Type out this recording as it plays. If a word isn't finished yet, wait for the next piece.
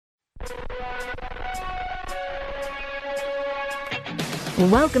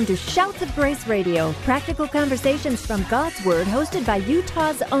Welcome to Shouts of Grace Radio, practical conversations from God's Word, hosted by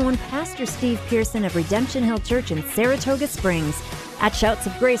Utah's own Pastor Steve Pearson of Redemption Hill Church in Saratoga Springs. At Shouts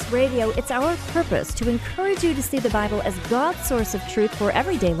of Grace Radio, it's our purpose to encourage you to see the Bible as God's source of truth for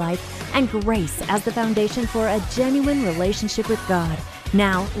everyday life and grace as the foundation for a genuine relationship with God.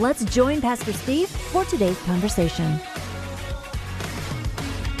 Now, let's join Pastor Steve for today's conversation.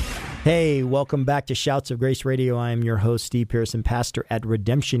 Hey, welcome back to Shouts of Grace Radio. I am your host, Steve Pearson, pastor at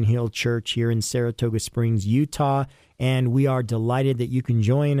Redemption Hill Church here in Saratoga Springs, Utah. And we are delighted that you can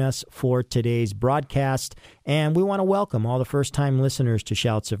join us for today's broadcast. And we want to welcome all the first-time listeners to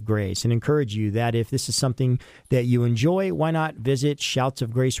Shouts of Grace and encourage you that if this is something that you enjoy, why not visit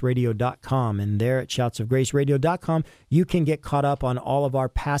shoutsofgraceradio.com. And there at shoutsofgraceradio.com, you can get caught up on all of our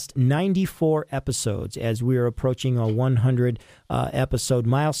past 94 episodes as we are approaching a 100 episode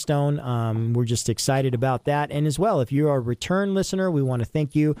milestone. We're just excited about that. And as well, if you're a return listener, we want to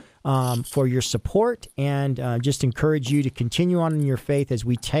thank you for your support and just encourage you to continue on in your faith as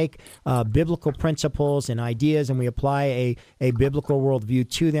we take biblical principles and ideas and we apply a biblical worldview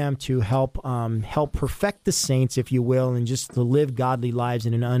to them to help perfect the saints, if you will, and just to live godly lives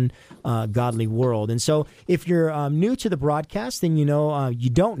in an ungodly world. And so if you're new to the broadcast, then you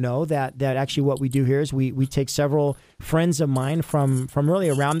don't know that actually what we do here is we take several friends of mine from really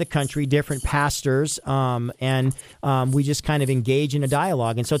around the country, different pastors, and we just kind of engage in a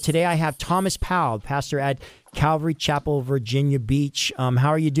dialogue. And so today I have Thomas Powell, pastor at Calvary Chapel, Virginia Beach. How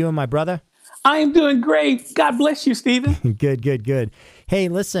are you doing, my brother? I am doing great. God bless you, Stephen. Good. Hey,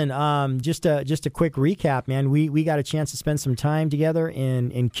 listen, just a quick recap, man. We got a chance to spend some time together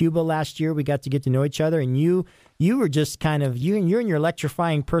in Cuba last year. We got to get to know each other, and you were just kind of, you and your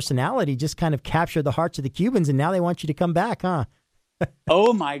electrifying personality just kind of captured the hearts of the Cubans, and now they want you to come back, huh?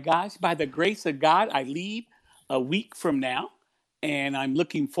 Oh, my gosh. By the grace of God, I leave a week from now, and I'm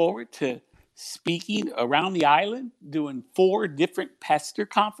looking forward to speaking around the island, doing 4 different pastor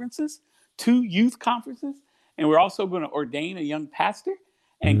conferences, 2 youth conferences, and we're also going to ordain a young pastor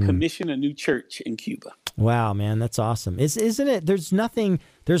and commission a new church in Cuba. Wow, man, that's awesome. Isn't it? There's nothing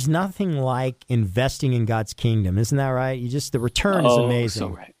like investing in God's kingdom. Isn't that right? The return is amazing. So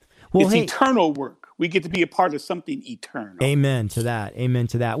right. Well, it's eternal work. We get to be a part of something eternal. Amen to that.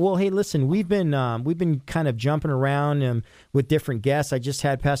 Well, hey, listen, we've been kind of jumping around with different guests. I just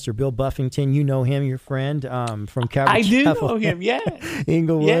had Pastor Bill Buffington. You know him, your friend from Calvary Chapel. I do know him, yeah.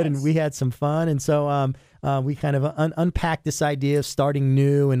 Inglewood, yes. And we had some fun. And so we kind of unpacked this idea of starting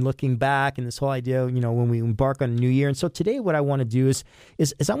new and looking back, and this whole idea, when we embark on a new year. And so today, what I want to do is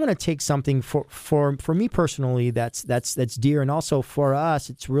I want to take something for me personally that's dear, and also for us,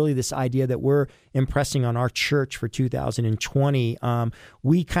 it's really this idea that we're impressing on our church for 2020.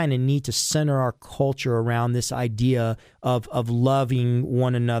 We kind of need to center our culture around this idea of loving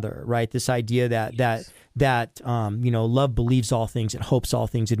one another, right? This idea that love believes all things, it hopes all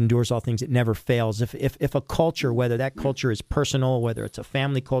things, it endures all things, it never fails. If a culture, whether that culture is personal, whether it's a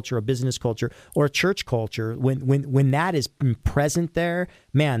family culture, a business culture, or a church culture, when that is present there,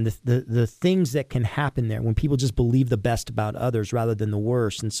 man, the things that can happen there when people just believe the best about others rather than the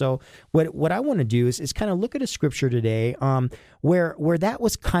worst. And so what I want to do is kind of look at a scripture today where that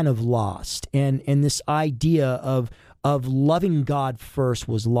was kind of lost, and this idea of loving God first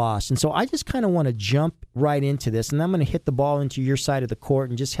was lost. And so I just kind of want to jump right into this, and I'm going to hit the ball into your side of the court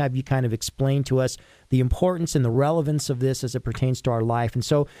and just have you kind of explain to us the importance and the relevance of this as it pertains to our life. And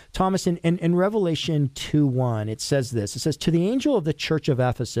so, Thomas, in Revelation 2:1, it says this. It says, "To the angel of the church of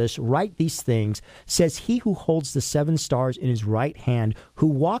Ephesus, write these things, says he who holds the 7 stars in his right hand, who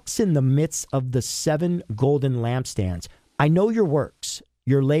walks in the midst of the 7 golden lampstands. I know your works,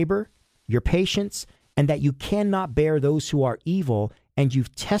 your labor, your patience, and that you cannot bear those who are evil, and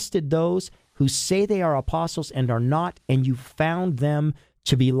you've tested those who say they are apostles and are not, and you've found them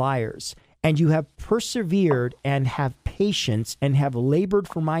to be liars. And you have persevered and have patience and have labored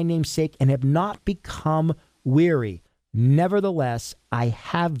for my name's sake and have not become weary. Nevertheless, I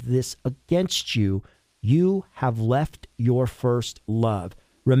have this against you. You have left your first love.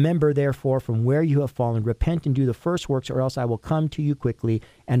 Remember, therefore, from where you have fallen, repent and do the first works, or else I will come to you quickly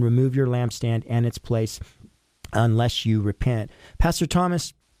and remove your lampstand and its place unless you repent." Pastor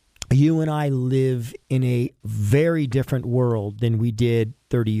Thomas, you and I live in a very different world than we did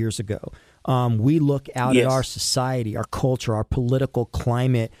 30 years ago. We look out at our society, our culture, our political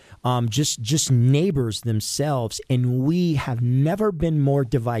climate, just neighbors themselves, and we have never been more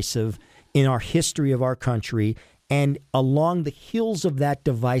divisive in our history of our country. And along the heels of that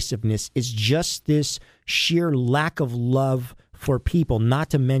divisiveness is just this sheer lack of love for people, not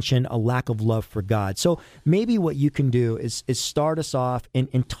to mention a lack of love for God. So maybe what you can do is start us off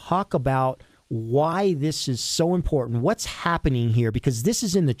and talk about why this is so important, what's happening here, because this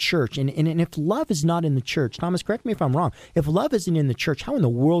is in the church. And if love is not in the church, Thomas, correct me if I'm wrong, if love isn't in the church, how in the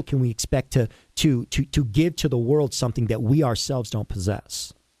world can we expect to give to the world something that we ourselves don't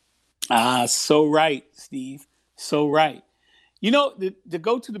possess? So right, Steve. So right. You know, to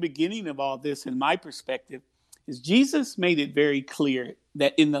go to the beginning of all this, in my perspective, is Jesus made it very clear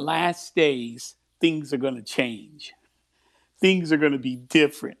that in the last days, things are going to change. Things are going to be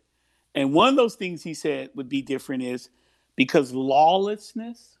different. And one of those things he said would be different is because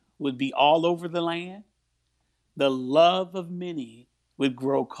lawlessness would be all over the land, the love of many would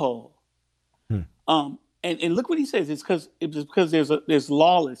grow cold. And look what he says. It's because there's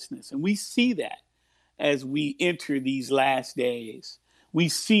lawlessness. And we see that as we enter these last days. We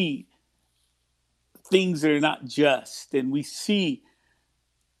see things that are not just, and we see,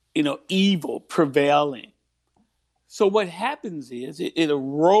 evil prevailing. So what happens is it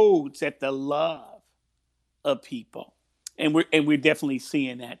erodes at the love of people. And we're definitely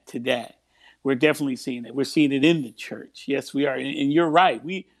seeing that today. We're definitely seeing it. We're seeing it in the church. Yes, we are. And you're right.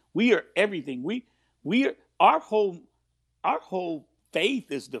 We are everything. We are our whole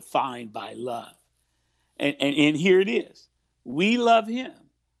faith is defined by love. And here it is. We love him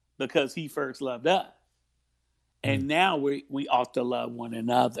because he first loved us. And now we ought to love one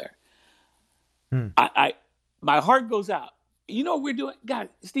another. My heart goes out. You know what we're doing? God,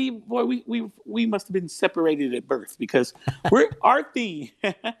 Steve, boy, we must have been separated at birth, because our theme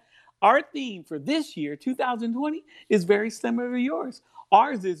for this year, 2020, is very similar to yours.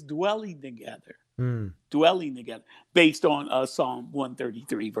 Ours is dwelling together, based on Psalm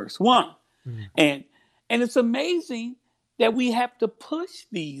 133, verse 1. And it's amazing that we have to push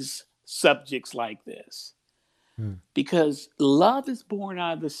these subjects like this, because love is born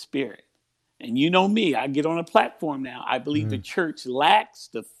out of the Spirit. And you know me, I get on a platform now. I believe the church lacks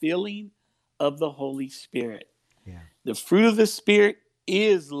the filling of the Holy Spirit. Yeah. The fruit of the Spirit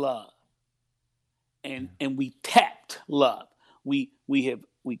is love. And we tapped love. We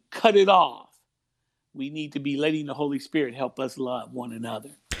cut it off. We need to be letting the Holy Spirit help us love one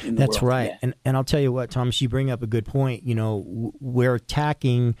another. That's right. Today. And I'll tell you what, Thomas, you bring up a good point. We're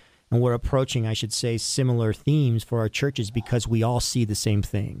attacking and we're approaching, I should say, similar themes for our churches because we all see the same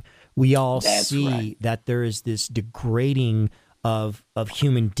thing. We all see that there is this degrading of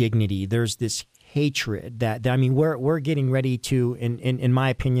human dignity. There's this hatred that we're getting ready to, in my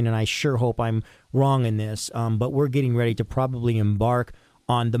opinion, and I sure hope I'm wrong in this, but we're getting ready to probably embark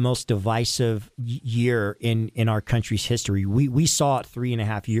on the most divisive year in our country's history. We saw it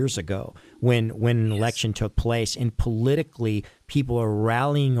 3.5 years ago when an election took place, and politically people are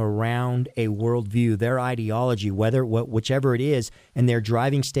rallying around a worldview, their ideology, whichever it is, and they're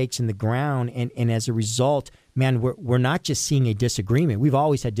driving stakes in the ground. And as a result, man, we're not just seeing a disagreement. We've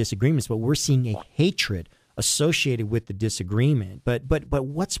always had disagreements, but we're seeing a hatred associated with the disagreement. But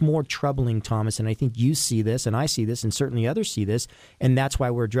what's more troubling, Thomas, and I think you see this, and I see this, and certainly others see this, and that's why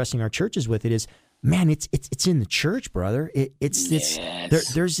we're addressing our churches with it, is, man, it's in the church, brother. It's this.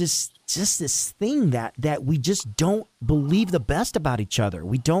 There's this thing that we just don't believe the best about each other.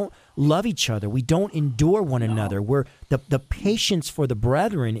 We don't love each other. We don't endure one another. We're the patience for the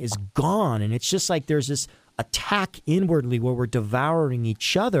brethren is gone, and it's just like there's this attack inwardly where we're devouring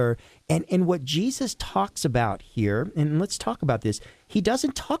each other. And what Jesus talks about here, and let's talk about this, he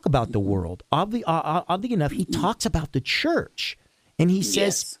doesn't talk about the world. Oddly enough, he talks about the church. And he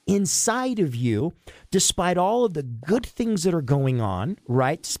says, inside of you, despite all of the good things that are going on,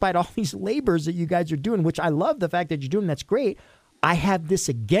 right, despite all these labors that you guys are doing, which I love the fact that you're doing, that's great, I have this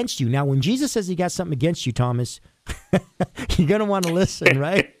against you. Now, when Jesus says he got something against you, Thomas, you're going to want to listen,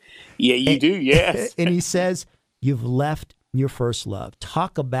 right? Yeah, you do, yes. And he says, you've left your first love.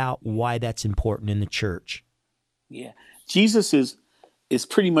 Talk about why that's important in the church. Yeah. Jesus is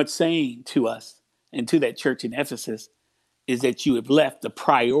pretty much saying to us and to that church in Ephesus is that you have left the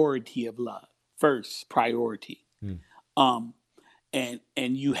priority of love, first priority. And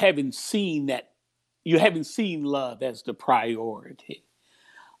you haven't seen love as the priority.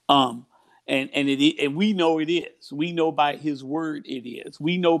 And we know it is. We know by his word it is.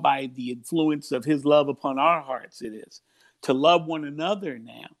 We know by the influence of his love upon our hearts it is. To love one another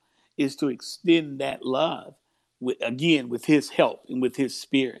now is to extend that love with his help and with his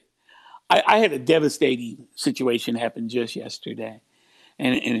Spirit. I had a devastating situation happen just yesterday,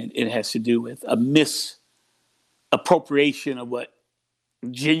 and it has to do with a misappropriation of what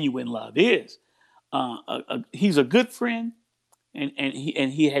genuine love is. He's a good friend. And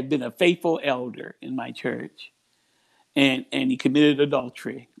he had been a faithful elder in my church. and he committed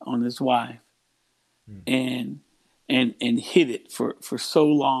adultery on his wife, and hid it for so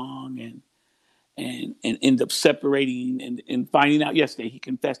long, and ended up separating and finding out yesterday. He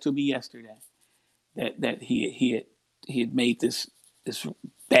confessed to me yesterday that he had made this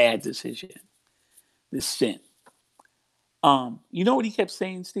bad decision, this sin. You know what he kept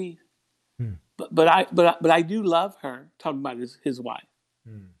saying, Steve? But I do love her. Talking about his wife.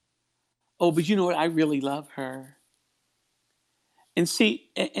 Oh, but you know what? I really love her. And see,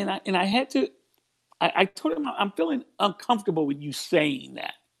 and I had to. I told him I'm feeling uncomfortable with you saying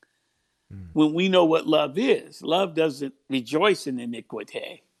that. When we know what love is, love doesn't rejoice in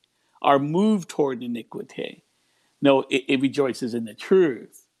iniquity or move toward iniquity. No, it rejoices in the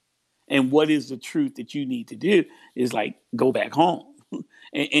truth. And what is the truth that you need to do is like go back home.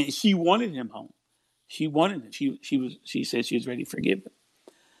 And she wanted him home. She wanted him. She said she was ready to forgive him.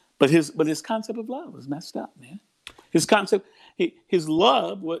 But his concept of love was messed up, man. His concept, his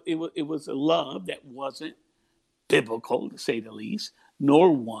love, it was a love that wasn't biblical, to say the least,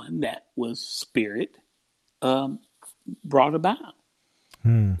 nor one that was spirit brought about.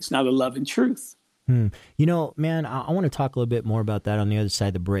 It's not a love in truth. You know, man, I want to talk a little bit more about that on the other side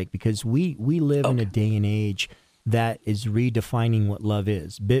of the break, because we live in a day and age that is redefining what love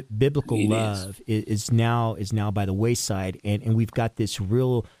is. Biblical love is now by the wayside, and we've got this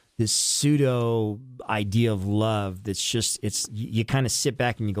pseudo idea of love that's just, you kind of sit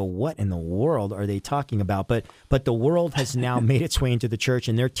back and you go, what in the world are they talking about? But the world has now made its way into the church,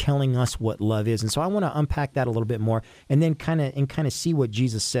 and they're telling us what love is. And so I want to unpack that a little bit more, and then kind of see what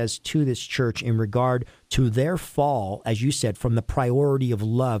Jesus says to this church in regard to their fall, as you said, from the priority of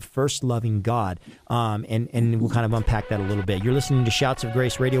love, first loving God. And we'll kind of unpack that a little bit. You're listening to Shouts of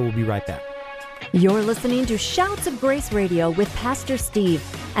Grace Radio. We'll be right back. You're listening to Shouts of Grace Radio with Pastor Steve.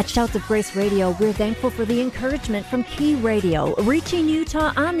 At Shouts of Grace Radio, we're thankful for the encouragement from Key Radio, reaching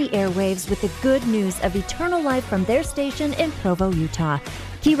Utah on the airwaves with the good news of eternal life from their station in Provo, Utah.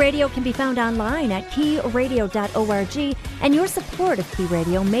 Key Radio can be found online at keyradio.org, and your support of Key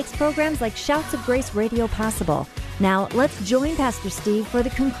Radio makes programs like Shouts of Grace Radio possible. Now, let's join Pastor Steve for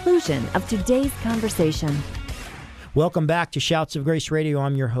the conclusion of today's conversation. Welcome back to Shouts of Grace Radio.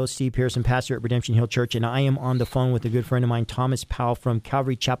 I'm your host, Steve Pearson, pastor at Redemption Hill Church, and I am on the phone with a good friend of mine, Thomas Powell from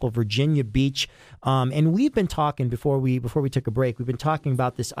Calvary Chapel, Virginia Beach. And we've been talking before we took a break. We've been talking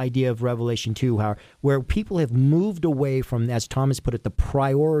about this idea of Revelation 2, where people have moved away from, as Thomas put it, the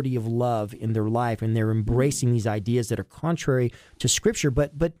priority of love in their life, and they're embracing these ideas that are contrary to Scripture.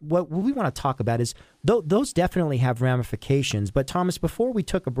 But what we want to talk about is those definitely have ramifications. But Thomas, before we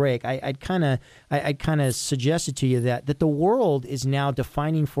took a break, I'd kind of suggested to you that the world is now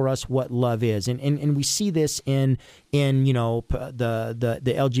defining for us what love is, and we see this in the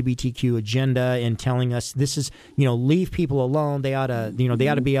LGBTQ agenda, and telling us this is, leave people alone. They ought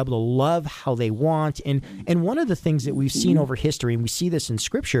to be able to love how they want. And one of the things that we've seen over history, and we see this in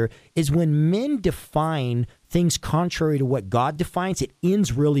Scripture, is when men define things contrary to what God defines, it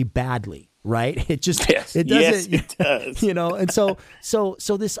ends really badly. Right? It just, it doesn't, yes, it does. And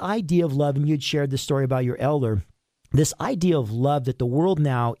so this idea of love, and you'd shared the story about your elder, this idea of love that the world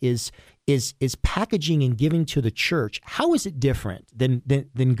now is packaging and giving to the church. How is it different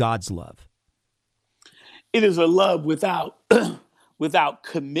than God's love? It is a love without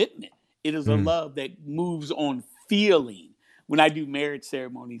commitment. It is a love that moves on feeling. When I do marriage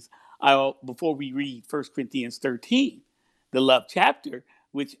ceremonies, before we read 1 Corinthians 13, the love chapter,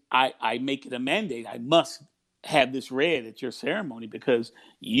 which I make it a mandate, I must have this read at your ceremony, because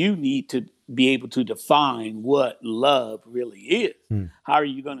you need to be able to define what love really is.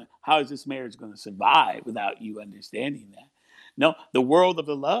 How is this marriage going to survive without you understanding that? No, the world of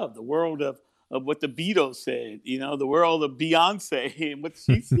the love, the world of what the Beatles said, the world of Beyonce and what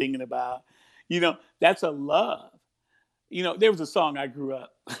she's singing about, that's a love. There was a song I grew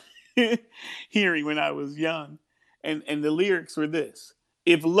up hearing when I was young, and the lyrics were this: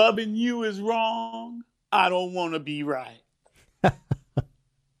 if loving you is wrong, I don't want to be right.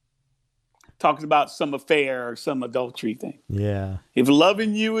 Talking about some affair or some adultery thing. Yeah. If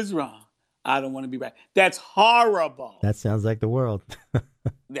loving you is wrong, I don't want to be right. That's horrible. That sounds like the world.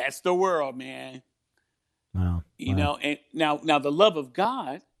 That's the world, man. Wow. And now the love of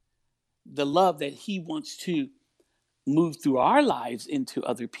God, the love that He wants to move through our lives into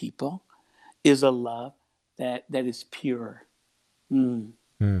other people, is a love that is pure. A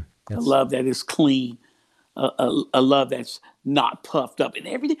love that is clean. A love that's not puffed up and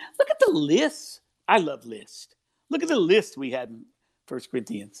everything. Look at the list. I love list. Look at the list we had in 1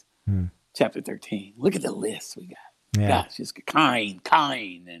 Corinthians chapter 13. Look at the list we got. Yeah. Gosh, just kind,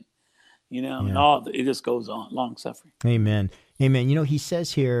 and and it just goes on, long suffering. Amen. Amen. He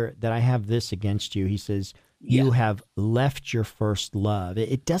says here that I have this against you. He says, you have left your first love.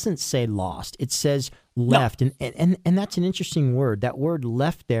 It doesn't say lost. It says left. No. And that's an interesting word. That word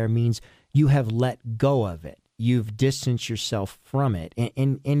left there means you have let go of it. You've distanced yourself from it.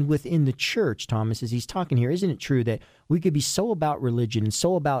 And within the church, Thomas, as he's talking here, isn't it true that we could be so about religion and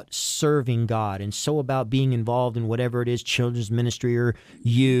so about serving God and so about being involved in whatever it is, children's ministry or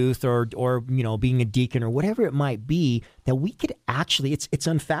youth or being a deacon or whatever it might be, that we could actually, it's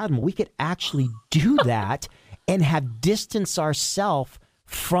unfathomable, we could actually do that and have distanced ourselves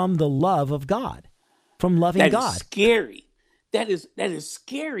from the love of God, from loving God. That is scary. That is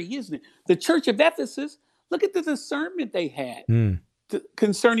scary, isn't it? The church of Ephesus, look at the discernment they had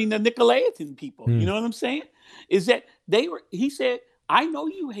concerning the Nicolaitans people. You know what I'm saying? Is that he said, I know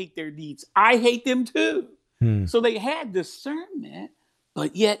you hate their deeds. I hate them too. So they had discernment,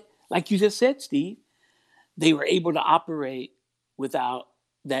 but yet, like you just said, Steve, they were able to operate without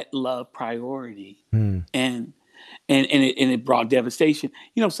that love priority. And it brought devastation.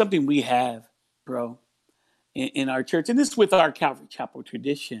 Something we have, bro, in our church, and this with our Calvary Chapel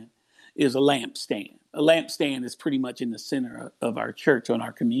tradition, is a lampstand. A lampstand is pretty much in the center of our church on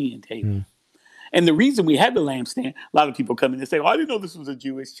our communion table. And the reason we have the lampstand, a lot of people come in and say, I didn't know this was a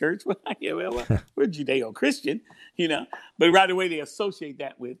Jewish church. Well, we're Judeo-Christian, But right away they associate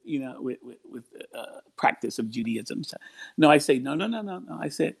that with practice of Judaism. So, no, I say, no. I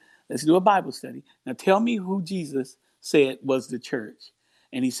said, let's do a Bible study. Now tell me who Jesus said was the church.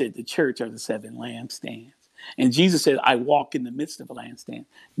 And he said, the church are the 7 lampstands. And Jesus said, I walk in the midst of a lampstand.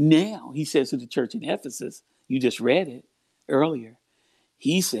 Now, he says to the church in Ephesus, you just read it earlier.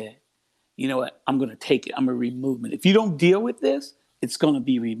 He said, you know what? I'm going to take it. I'm going to remove it. If you don't deal with this, it's going to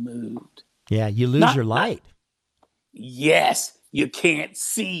be removed. Yeah, you lose your light. Yes, you can't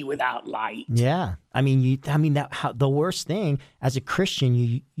see without light. Yeah, the worst thing as a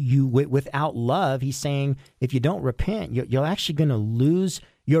Christian, you without love, he's saying, if you don't repent, you're actually going to lose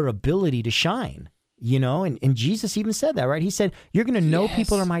your ability to shine. And Jesus even said that, right? He said, you're going to know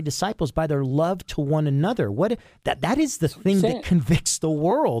people are my disciples by their love to one another. That is the thing that convicts the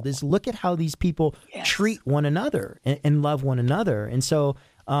world, is look at how these people treat one another and love one another. And so,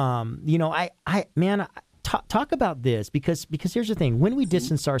 talk about this because here's the thing. When we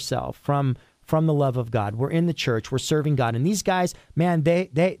distance ourselves from the love of God, we're in the church, we're serving God. And these guys, man,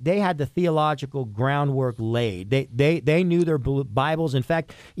 they had the theological groundwork laid. They knew their Bibles. In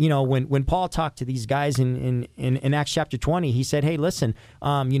fact, when Paul talked to these guys in Acts chapter 20, he said, hey, listen,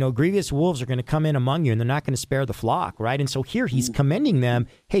 grievous wolves are going to come in among you and they're not going to spare the flock, right? And so here he's commending them.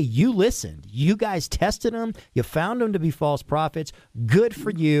 Hey, you listened. You guys tested them. You found them to be false prophets. Good for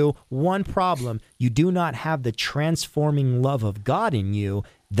you. One problem, you do not have the transforming love of God in you.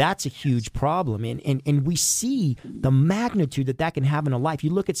 That's a huge problem. And we see the magnitude that can have in a life. You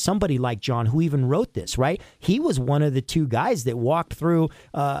look at somebody like John, who even wrote this, right? He was one of the 2 guys that walked through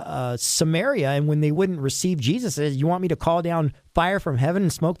Samaria, and when they wouldn't receive Jesus, says, you want me to call down fire from heaven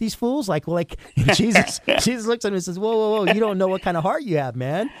and smoke these fools? Jesus looks at him and says, whoa, you don't know what kind of heart you have,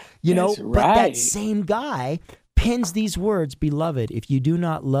 man. That's right. But that same guy pens these words, beloved, if you do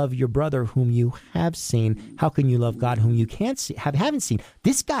not love your brother whom you have seen, how can you love God whom you haven't seen?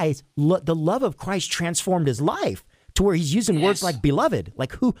 This guy's the love of Christ transformed his life to where he's using words like beloved,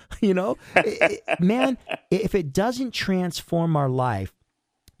 like who, man, if it doesn't transform our life,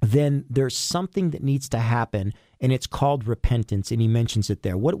 then there's something that needs to happen, and it's called repentance, and he mentions it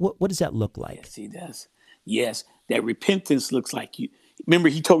there. What does that look like? Yes, he does. Yes, that repentance looks like you. Remember,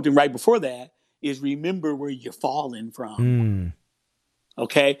 he told him right before that, is remember where you're falling from.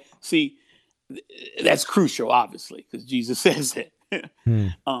 Okay? See, that's crucial, obviously, because Jesus says it.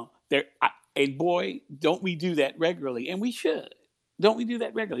 And boy, don't we do that regularly? And we should. Don't we do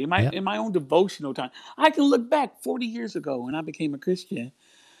that regularly? In my own devotional time, I can look back 40 years ago when I became a Christian.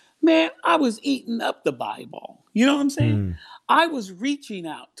 Man, I was eating up the Bible. You know what I'm saying? I was reaching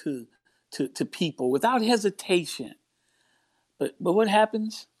out to people without hesitation. But what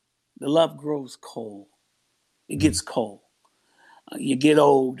happens? The love grows cold. It gets cold. You get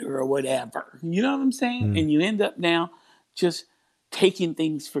older or whatever. You know what I'm saying? And you end up now just taking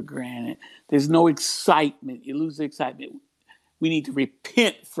things for granted. There's no excitement. You lose the excitement. We need to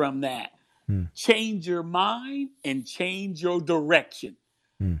repent from that. Change your mind and change your direction.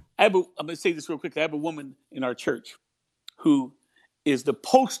 I'm going to say this real quickly. I have a woman in our church who is the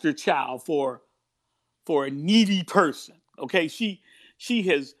poster child for a needy person. Okay, she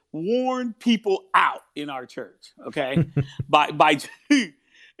has worn people out in our church. Okay, by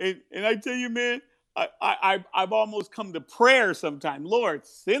and I tell you, man, I've almost come to prayer sometime. Lord,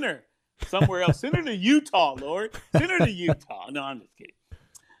 sinner, somewhere else. Send her to Utah, Lord. Send her to Utah. No, I'm just kidding.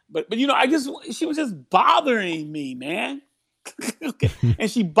 But she was just bothering me, man. Okay. And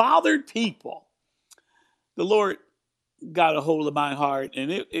she bothered people. The Lord got a hold of my heart,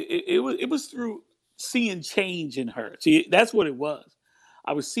 and it was through seeing change in her. See, that's what it was.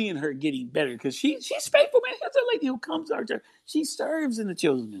 I was seeing her getting better because she's faithful, man. That's a lady who comes to our church. She serves in the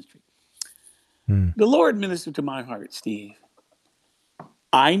children's ministry. The Lord ministered to my heart, Steve.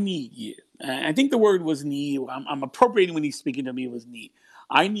 I need you. I think the word was need. I'm appropriating when he's speaking to me. It was need.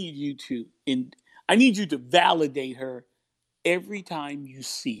 I need you to validate her every time you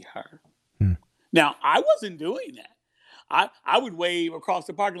see her. Now, I wasn't doing that. I would wave across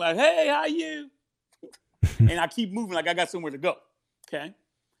the parking lot, hey, how you? And I keep moving like I got somewhere to go. Okay?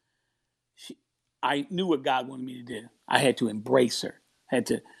 I knew what God wanted me to do. I had to embrace her. Had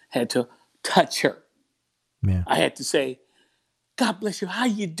to touch her. Yeah. I had to say, God bless you. How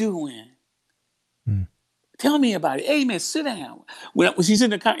you doing? Tell me about it. Hey, man, sit down. When she's in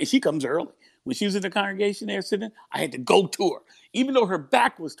the congregation, she comes early. When she was in the congregation there sitting, I had to go to her. Even though her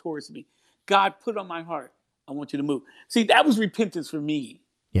back was towards me, God put on my heart, I want you to move. See, that was repentance for me,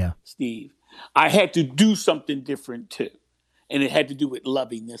 Steve. I had to do something different too. And it had to do with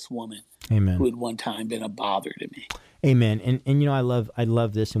loving this woman. Amen. Who had one time been a bother to me. Amen. And I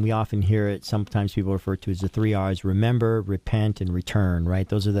love this, and we often hear it. Sometimes people refer to it as the 3 R's: remember, repent, and return. Right?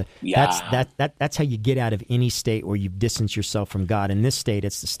 Those are that's how you get out of any state where you've distanced yourself from God. In this state,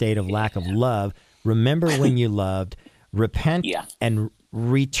 it's the state of lack of love. Remember when you loved, repent, and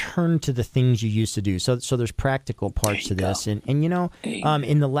return to the things you used to do. So there's practical parts to this, and in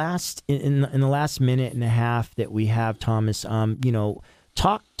the last minute and a half that we have, Thomas,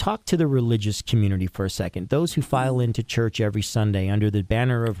 Talk to the religious community for a second. Those who file into church every Sunday under the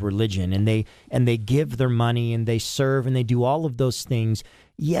banner of religion, and they give their money and they serve and they do all of those things.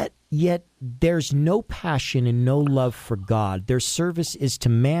 Yet there's no passion and no love for God. Their service is to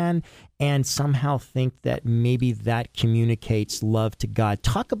man, and somehow think that maybe that communicates love to God.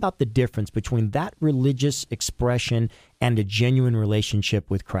 Talk about the difference between that religious expression and a genuine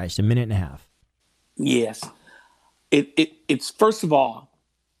relationship with Christ. A minute and a half. Yes. It's first of all,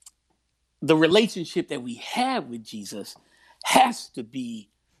 the relationship that we have with Jesus has to be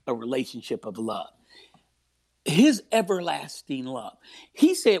a relationship of love. His everlasting love.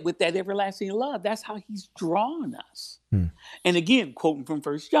 He said with that everlasting love, that's how he's drawn us. And again, quoting from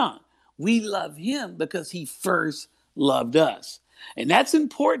 1 John, we love him because he first loved us. And that's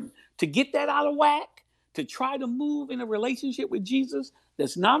important to get that out of whack, to try to move in a relationship with Jesus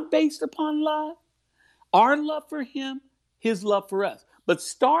that's not based upon love. Our love for him, his love for us. But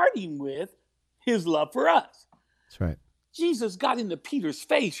starting with his love for us. That's right. Jesus got into Peter's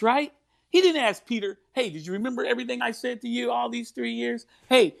face, right? He didn't ask Peter, hey, did you remember everything I said to you all these 3 years?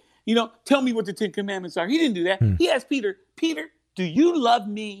 Hey, tell me what the 10 Commandments are. He didn't do that. He asked Peter, do you love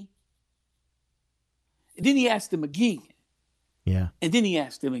me? And then he asked him again. Yeah. And then he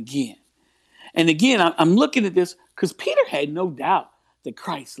asked him again. And again, I'm looking at this because Peter had no doubt that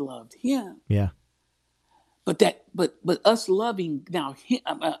Christ loved him. Yeah. But us loving now him,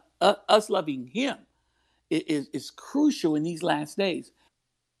 us loving him is crucial in these last days.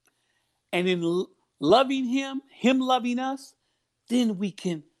 And in loving him loving us, then we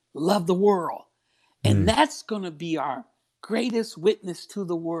can love the world. And that's going to be our greatest witness to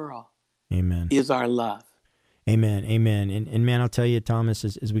the world. Amen. Is our love. Amen. Amen. And man, I'll tell you, Thomas,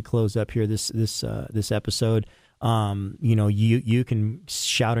 as we close up here this episode, you can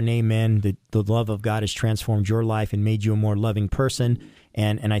shout an amen that the love of God has transformed your life and made you a more loving person.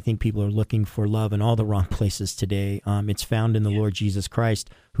 And I think people are looking for love in all the wrong places today. It's found in the Lord Jesus Christ,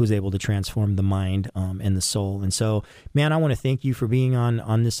 who's able to transform the mind and the soul. And so, man, I want to thank you for being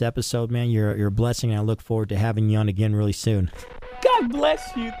on this episode, man. You're a blessing, and I look forward to having you on again really soon. God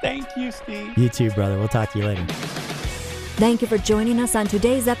bless you. Thank you, Steve. You too, brother. We'll talk to you later. Thank you for joining us on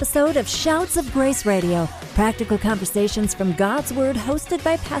today's episode of Shouts of Grace Radio, practical conversations from God's Word, hosted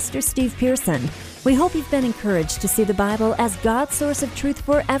by Pastor Steve Pearson. We hope you've been encouraged to see the Bible as God's source of truth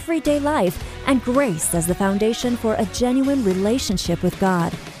for everyday life and grace as the foundation for a genuine relationship with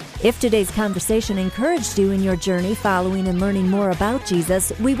God. If today's conversation encouraged you in your journey following and learning more about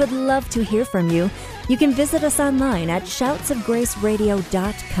Jesus, we would love to hear from you. You can visit us online at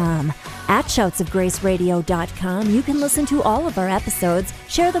shoutsofgraceradio.com. At shoutsofgraceradio.com, you can listen to all of our episodes,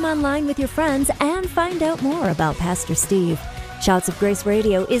 share them online with your friends, and find out more about Pastor Steve. Shouts of Grace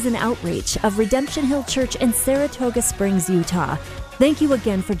Radio is an outreach of Redemption Hill Church in Saratoga Springs, Utah. Thank you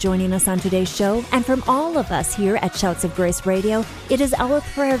again for joining us on today's show, and from all of us here at Shouts of Grace Radio, it is our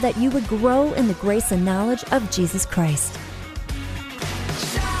prayer that you would grow in the grace and knowledge of Jesus Christ.